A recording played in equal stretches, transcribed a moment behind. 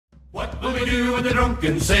What will we do with the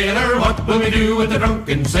drunken sailor? What will we do with the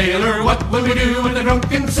drunken sailor? What will we do with the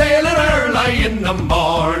drunken sailor early in the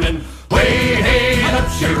morning? Way hey and up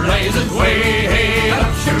she rises, way hey and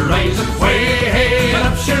up she rises, way hey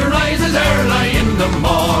and up she rises early in the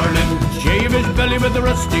morning. Shave his belly with a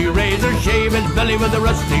rusty razor, shave his belly with a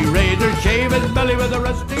rusty razor, shave his belly with a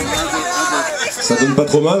rusty razor. Ça donne pas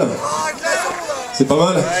trop mal? C'est pas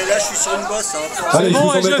mal? Ouais, là je suis sur une bosse. Hein. Allez, je vous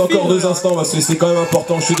embête encore 2 instants parce que c'est quand même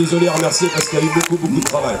important. Je suis désolé à remercier parce qu'il y a eu beaucoup de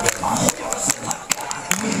travail.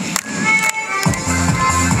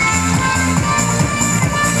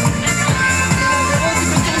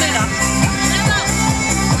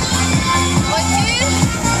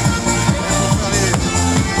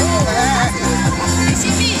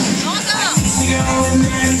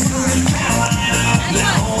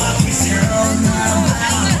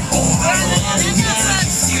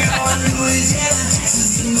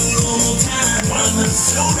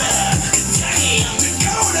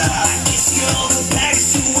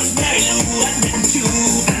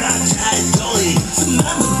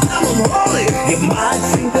 You might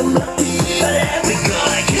think I'm lucky, but every girl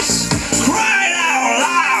I kiss cried out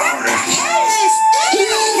loud.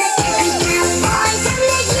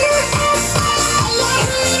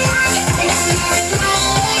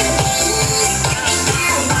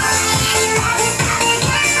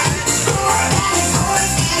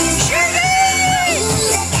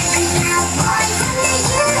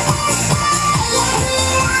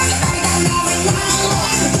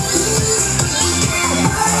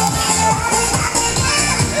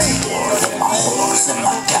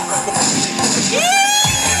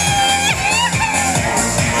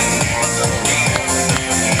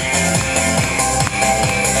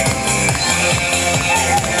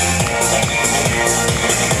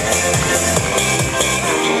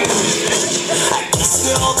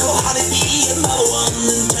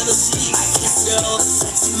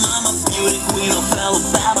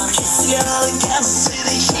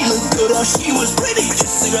 She was pretty.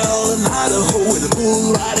 Kiss a girl in Idaho with a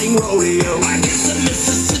bull riding rodeo. I kiss a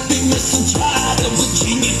Mississippi, Miss a child of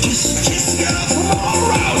Virginia. Kiss a girl from all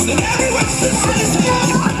around and every western city.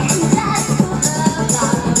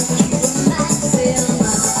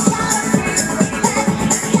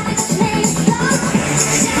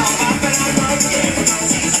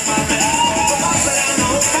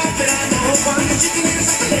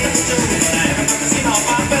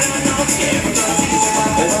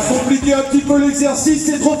 Un petit peu l'exercice,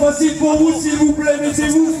 c'est trop facile pour vous, s'il vous plaît,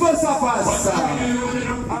 mettez-vous face à face.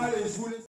 Allez.